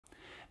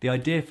The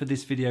idea for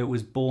this video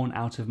was born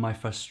out of my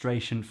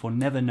frustration for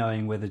never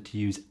knowing whether to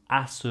use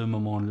à ce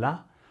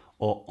moment-là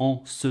or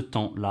en ce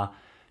temps-là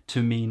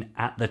to mean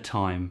at the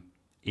time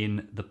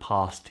in the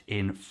past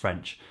in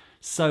French.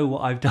 So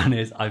what I've done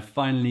is I've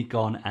finally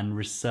gone and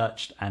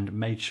researched and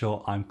made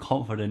sure I'm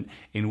confident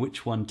in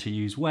which one to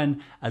use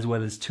when, as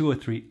well as 2 or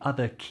 3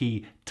 other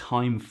key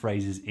time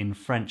phrases in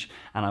French,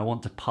 and I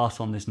want to pass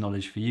on this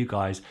knowledge for you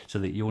guys so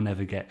that you'll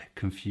never get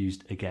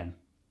confused again.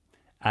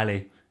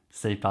 Allez,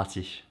 c'est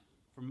parti.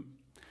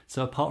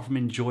 So apart from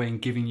enjoying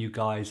giving you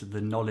guys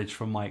the knowledge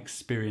from my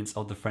experience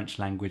of the French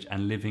language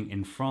and living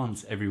in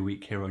France every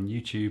week here on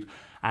YouTube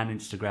and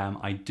Instagram,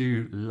 I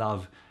do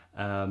love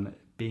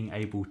being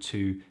able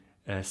to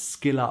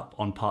skill up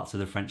on parts of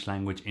the French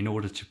language in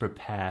order to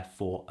prepare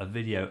for a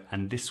video,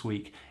 and this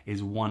week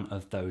is one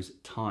of those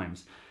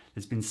times.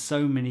 There's been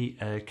so many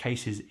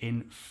cases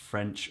in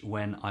French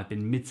when I've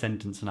been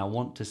mid-sentence and I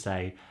want to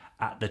say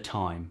at the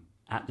time,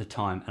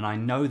 and I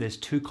know there's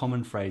 2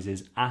 common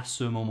phrases, à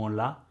ce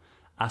moment-là,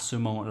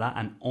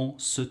 and en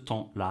ce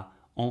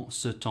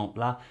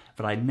temps-là,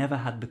 but I never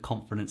had the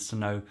confidence to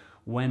know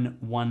when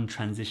one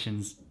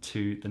transitions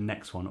to the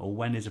next one, or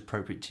when is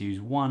appropriate to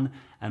use one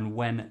and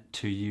when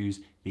to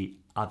use the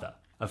other.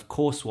 Of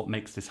course, what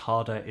makes this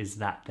harder is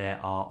that there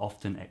are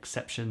often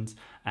exceptions,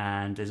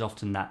 and there's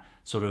often that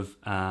sort of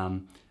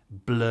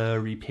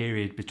blurry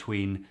period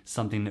between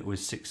something that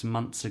was 6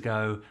 months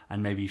ago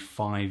and maybe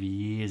 5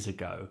 years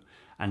ago.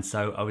 And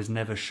so I was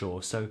never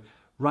sure. So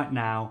right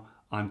now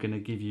I'm going to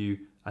give you,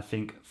 I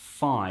think,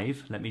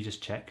 5, let me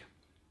just check.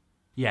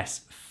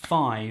 Yes,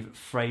 5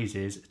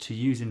 phrases to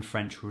use in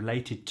French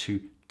related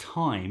to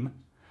time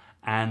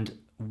and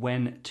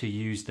when to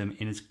use them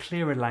in as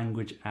clear a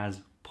language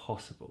as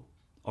possible.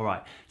 All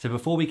right, so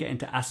before we get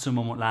into à ce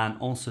moment-là and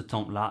en ce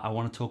temps-là, I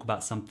want to talk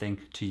about something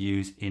to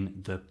use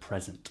in the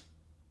present.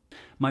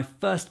 My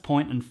first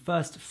point and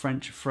first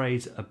French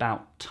phrase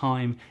about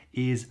time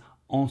is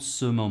en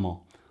ce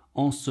moment.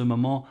 En ce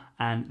moment,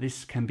 and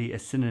this can be a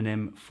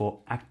synonym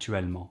for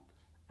actuellement.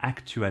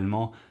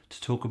 Actuellement,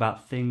 to talk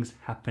about things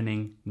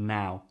happening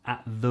now,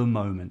 at the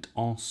moment,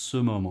 en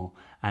ce moment.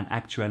 And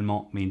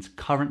actuellement means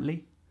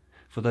currently.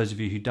 For those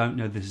of you who don't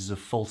know, this is a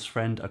false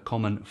friend, a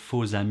common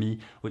faux ami,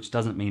 which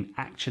doesn't mean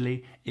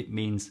actually, it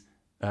means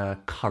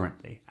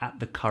currently, at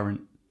the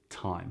current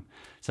time.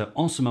 So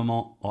en ce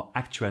moment or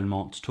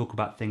actuellement, to talk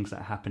about things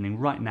that are happening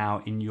right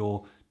now in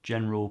your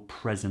general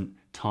present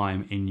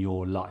time in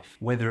your life,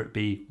 whether it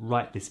be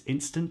right this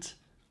instant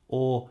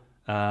or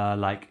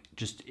like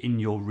just in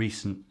your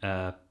recent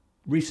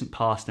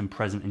past and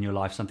present in your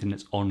life, something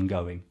that's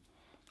ongoing.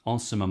 En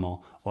ce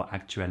moment or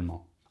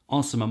actuellement.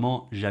 En ce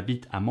moment,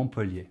 j'habite à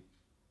Montpellier.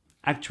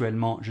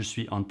 Actuellement, je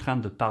suis en train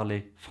de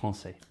parler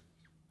français.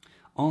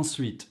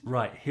 Ensuite,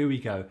 right, here we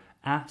go.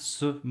 À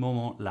ce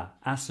moment-là.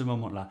 À ce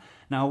moment-là.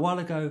 Now, a while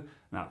ago,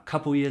 a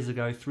couple years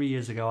ago, 3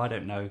 years ago, I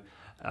don't know,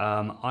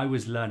 I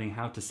was learning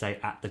how to say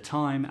at the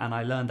time, and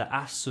I learned that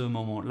à ce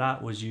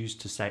moment-là was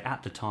used to say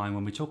at the time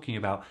when we're talking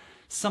about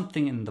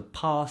something in the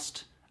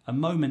past, a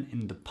moment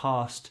in the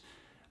past,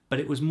 but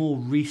it was more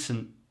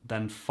recent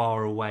than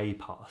far away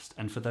past.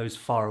 And for those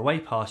far away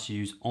past, you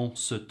use en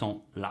ce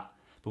temps-là.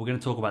 But we're going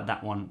to talk about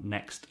that one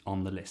next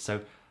on the list.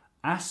 So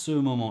à ce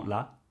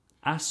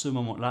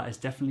moment-là is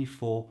definitely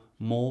for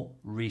more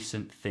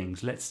recent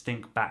things. Let's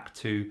think back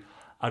to,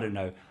 I don't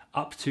know,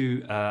 up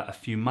to a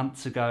few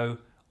months ago,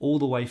 all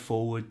the way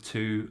forward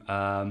to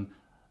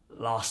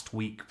last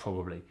week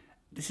probably.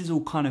 This is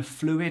all kind of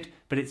fluid,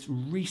 but it's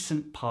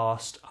recent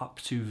past up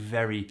to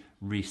very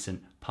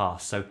recent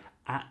past. So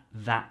at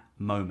that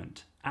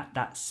moment, at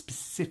that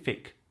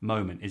specific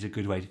moment is a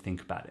good way to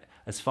think about it,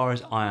 as far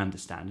as I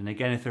understand. And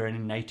again, if there are any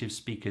native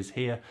speakers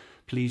here,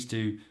 please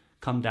do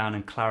come down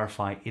and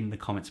clarify in the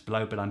comments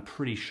below, but I'm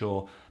pretty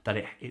sure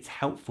that it's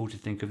helpful to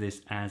think of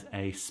this as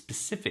a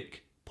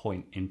specific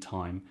point in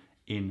time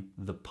in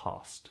the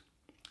past.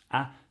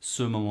 À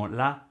ce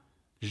moment-là,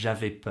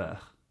 j'avais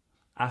peur.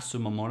 À ce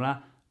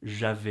moment-là,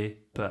 j'avais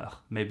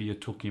peur. Maybe you're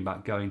talking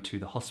about going to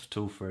the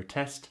hospital for a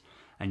test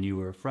and you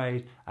were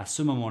afraid. À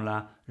ce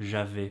moment-là,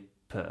 j'avais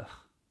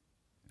peur.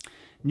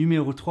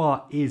 Numéro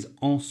 3 is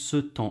en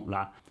ce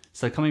temps-là.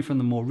 So coming from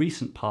the more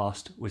recent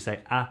past, we say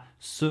à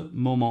ce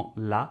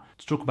moment-là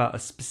to talk about a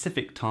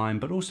specific time,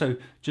 but also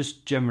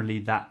just generally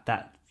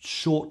that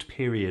short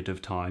period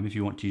of time, if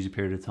you want to use a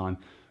period of time,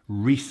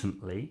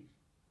 recently.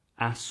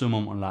 À ce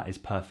moment-là is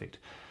perfect.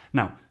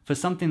 Now, for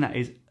something that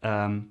is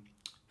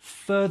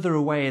further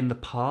away in the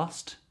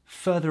past,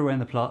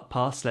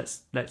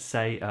 let's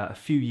say a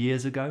few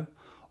years ago,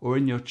 or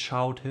in your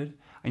childhood,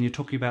 and you're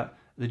talking about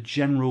the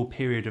general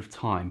period of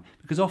time,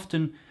 because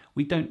often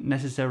we don't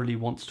necessarily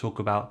want to talk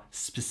about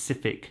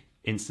specific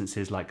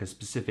instances like a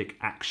specific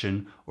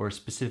action or a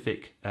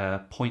specific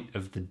point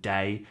of the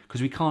day, because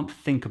we can't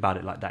think about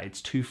it like that.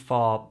 It's too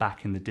far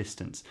back in the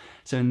distance.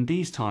 So in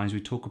these times,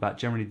 we talk about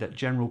generally that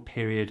general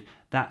period,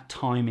 that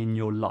time in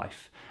your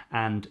life.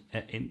 And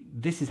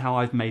this is how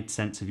I've made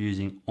sense of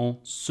using en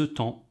ce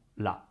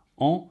temps-là.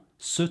 En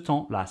ce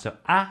temps-là. So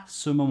à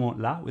ce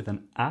moment-là with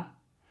an à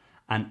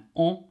and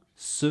en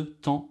ce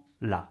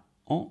temps-là.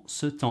 En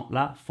ce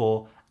temps-là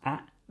for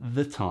at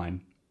the time.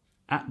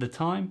 At the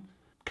time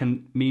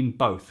can mean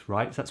both,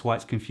 right? So that's why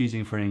it's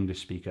confusing for an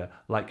English speaker,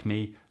 like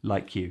me,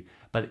 like you.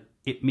 But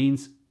it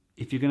means,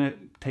 if you're going to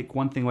take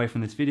one thing away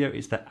from this video,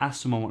 it's that à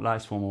ce moment-là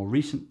is for more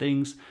recent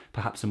things,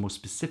 perhaps a more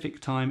specific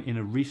time in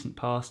a recent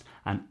past,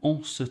 and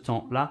en ce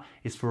temps-là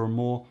is for a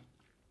more,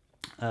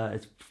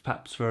 it's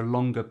perhaps for a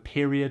longer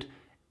period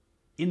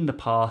in the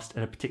past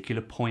at a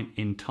particular point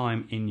in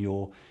time in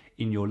your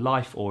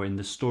life or in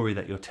the story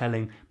that you're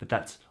telling, but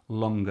that's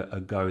longer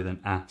ago than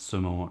à ce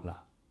moment-là.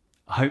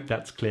 I hope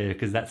that's clear,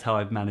 because that's how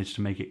I've managed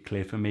to make it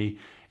clear for me.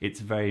 It's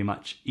very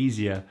much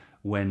easier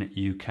when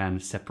you can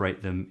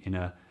separate them in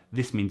a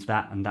this means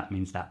that and that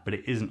means that, but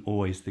it isn't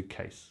always the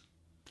case.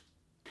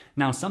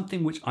 Now,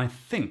 something which I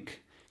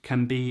think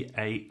can be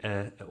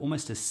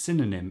almost a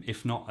synonym,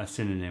 if not a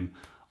synonym,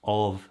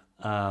 of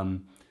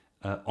en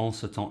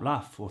ce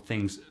temps-là for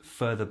things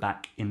further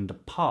back in the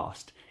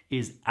past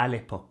is à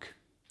l'époque.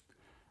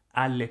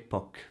 À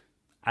l'époque.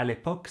 À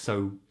l'époque,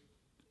 so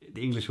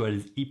the English word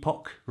is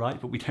epoch, right?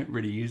 But we don't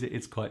really use it,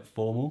 it's quite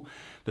formal.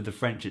 But the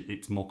French,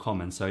 it's more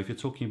common. So if you're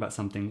talking about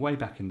something way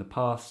back in the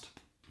past,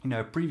 you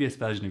know, a previous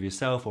version of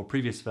yourself or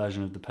previous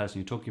version of the person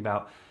you're talking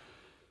about,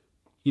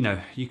 you know,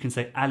 you can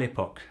say à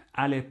l'époque.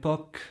 À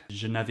l'époque,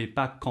 je n'avais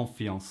pas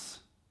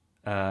confiance.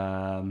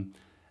 À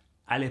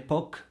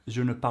l'époque,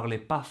 je ne parlais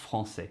pas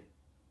français.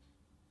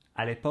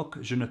 À l'époque,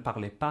 je ne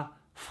parlais pas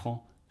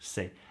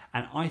français.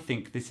 And I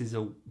think this is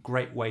a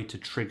great way to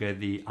trigger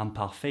the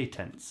imparfait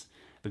tense,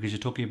 because you're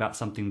talking about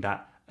something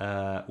that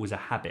was a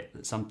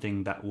habit,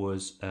 something that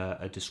was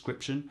a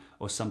description,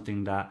 or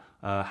something that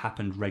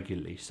happened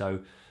regularly. So,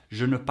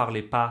 je ne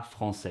parlais pas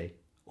français.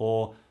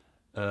 Or,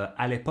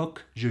 à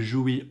l'époque, je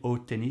jouais au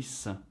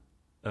tennis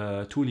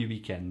tous les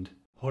week-ends.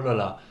 Oh là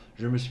là,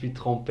 je me suis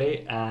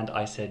trompé and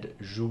I said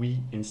jouer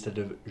instead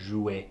of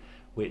jouer,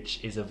 which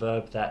is a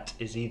verb that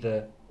is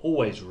either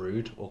always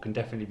rude or can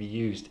definitely be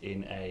used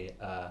in a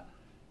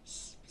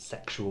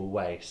sexual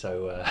way.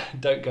 So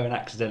don't go and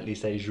accidentally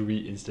say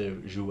jouer instead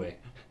of jouer.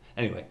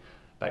 Anyway,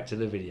 back to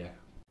the video.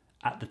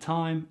 At the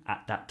time,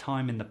 at that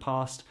time in the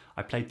past,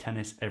 I played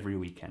tennis every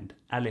weekend.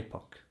 À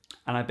l'époque.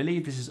 And I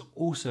believe this is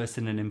also a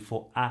synonym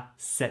for à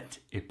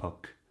cette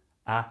époque.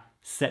 À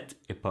cette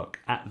époque.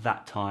 At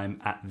that time,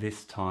 at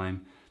this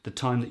time. The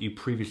time that you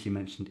previously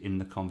mentioned in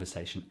the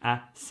conversation.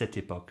 À cette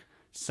époque.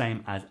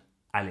 Same as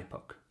à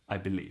l'époque, I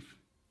believe.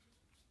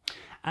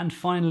 And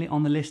finally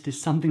on the list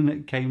is something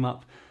that came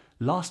up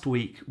last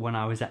week when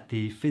I was at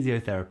the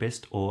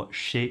physiotherapist, or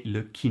chez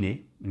le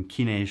kiné. And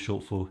kiné is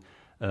short for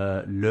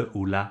le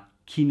ou la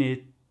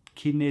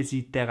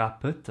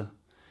kinésithérapeute,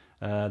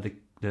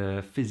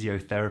 the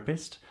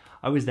physiotherapist.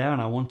 I was there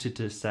and I wanted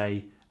to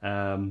say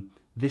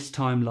this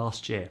time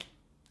last year.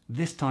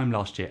 This time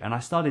last year. And I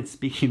started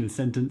speaking the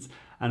sentence,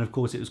 and of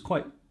course it was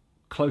quite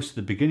close to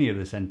the beginning of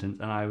the sentence,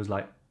 and I was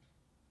like,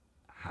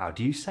 how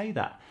do you say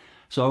that?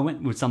 So I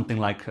went with something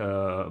like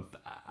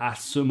à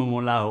ce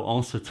moment-là or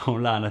en ce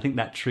temps-là, and I think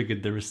that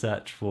triggered the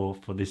research for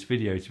this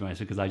video, to be honest,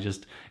 because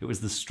it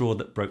was the straw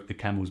that broke the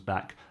camel's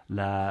back.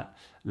 La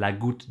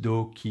goutte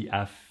d'eau qui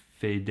a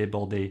fait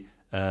déborder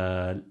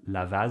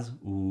la vase,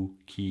 ou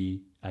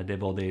qui a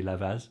débordé la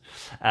vase.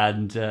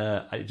 And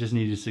I just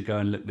needed to go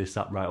and look this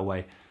up right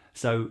away.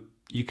 So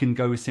you can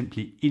go with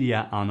simply il y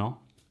a un an,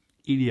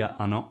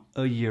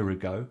 a year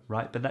ago,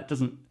 right? But that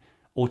doesn't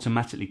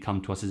automatically come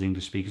to us as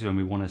English speakers when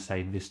we want to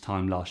say this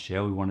time last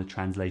year. We want to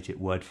translate it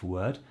word for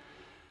word.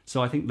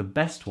 So I think the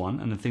best one,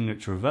 and the thing that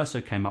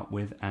Reverso came up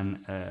with,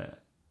 and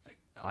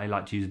I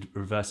like to use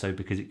Reverso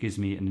because it gives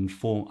me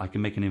I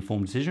can make an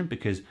informed decision,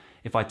 because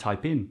if I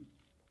type in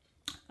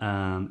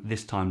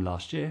this time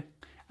last year,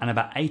 and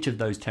about 8 of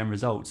those 10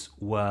 results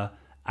were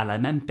à la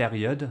même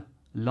période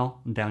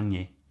l'an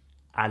dernier.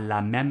 À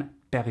la même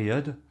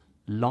période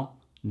l'an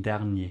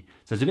dernier.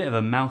 So it's a bit of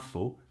a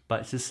mouthful,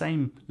 but it's the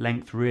same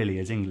length really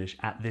as English,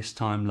 at this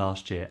time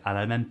last year. À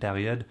la même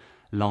période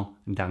l'an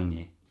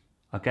dernier.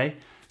 Okay?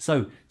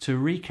 So to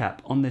recap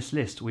on this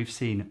list, we've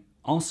seen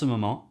en ce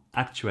moment,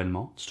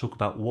 actuellement, to talk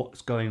about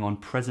what's going on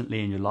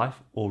presently in your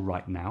life or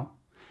right now.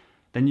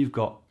 Then you've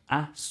got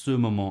à ce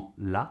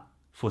moment-là,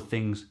 for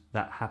things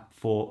that have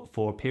for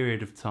a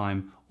period of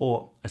time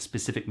or a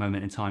specific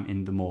moment in time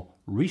in the more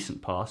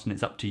recent past, and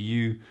it's up to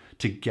you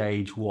to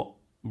gauge what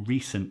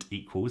recent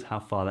equals, how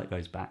far that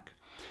goes back.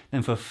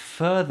 Then for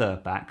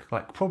further back,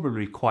 like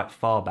probably quite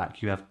far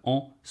back, you have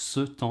en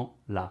ce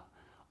temps-là.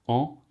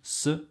 En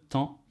ce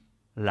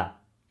temps-là,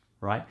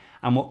 right?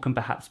 And what can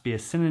perhaps be a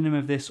synonym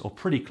of this, or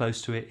pretty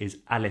close to it, is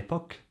à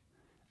l'époque,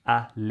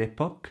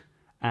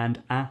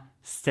 and à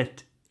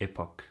cette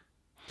époque.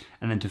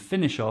 And then to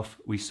finish off,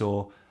 we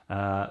saw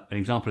an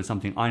example of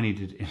something I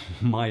needed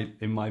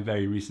in my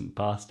very recent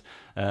past,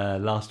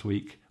 last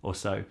week or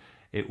so.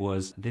 It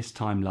was this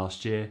time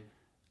last year,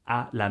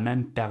 à la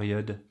même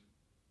période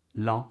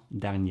l'an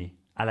dernier.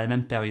 À la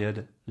même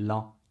période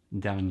l'an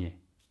dernier.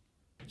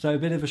 So a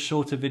bit of a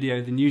shorter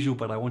video than usual,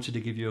 but I wanted to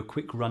give you a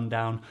quick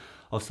rundown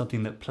of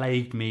something that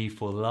plagued me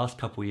for the last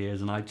couple of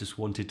years, and I just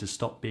wanted to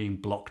stop being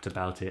blocked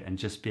about it and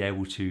just be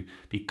able to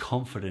be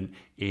confident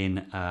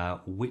in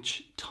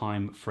which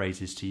time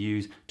phrases to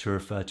use to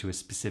refer to a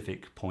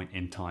specific point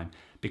in time.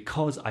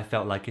 Because I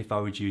felt like if I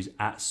would use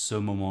à ce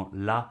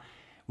moment-là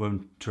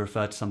to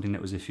refer to something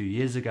that was a few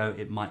years ago,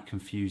 it might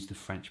confuse the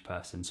French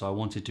person. So I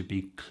wanted to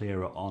be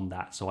clearer on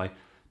that. So I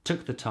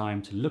took the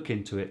time to look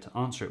into it, to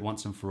answer it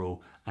once and for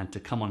all, and to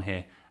come on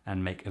here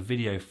and make a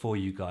video for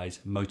you guys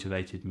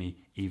motivated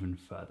me even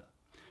further.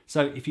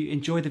 So if you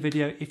enjoyed the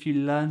video, if you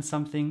learned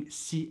something,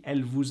 si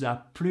elle vous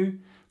a plu,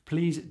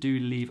 please do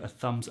leave a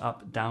thumbs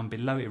up down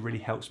below. It really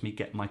helps me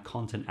get my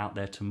content out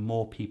there to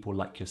more people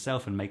like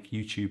yourself and make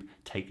YouTube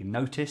take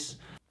notice.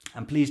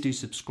 And please do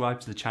subscribe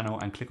to the channel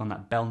and click on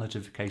that bell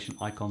notification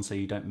icon so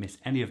you don't miss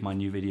any of my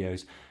new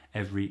videos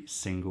every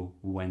single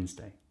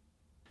Wednesday.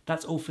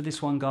 That's all for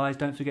this one, guys.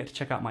 Don't forget to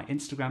check out my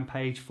Instagram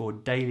page for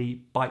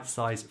daily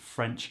bite-sized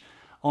French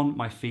on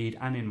my feed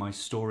and in my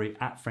story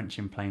at French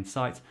in Plain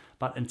Sight.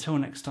 But until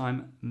next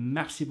time,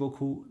 merci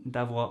beaucoup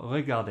d'avoir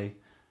regardé.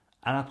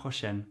 À la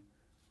prochaine.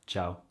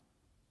 Ciao.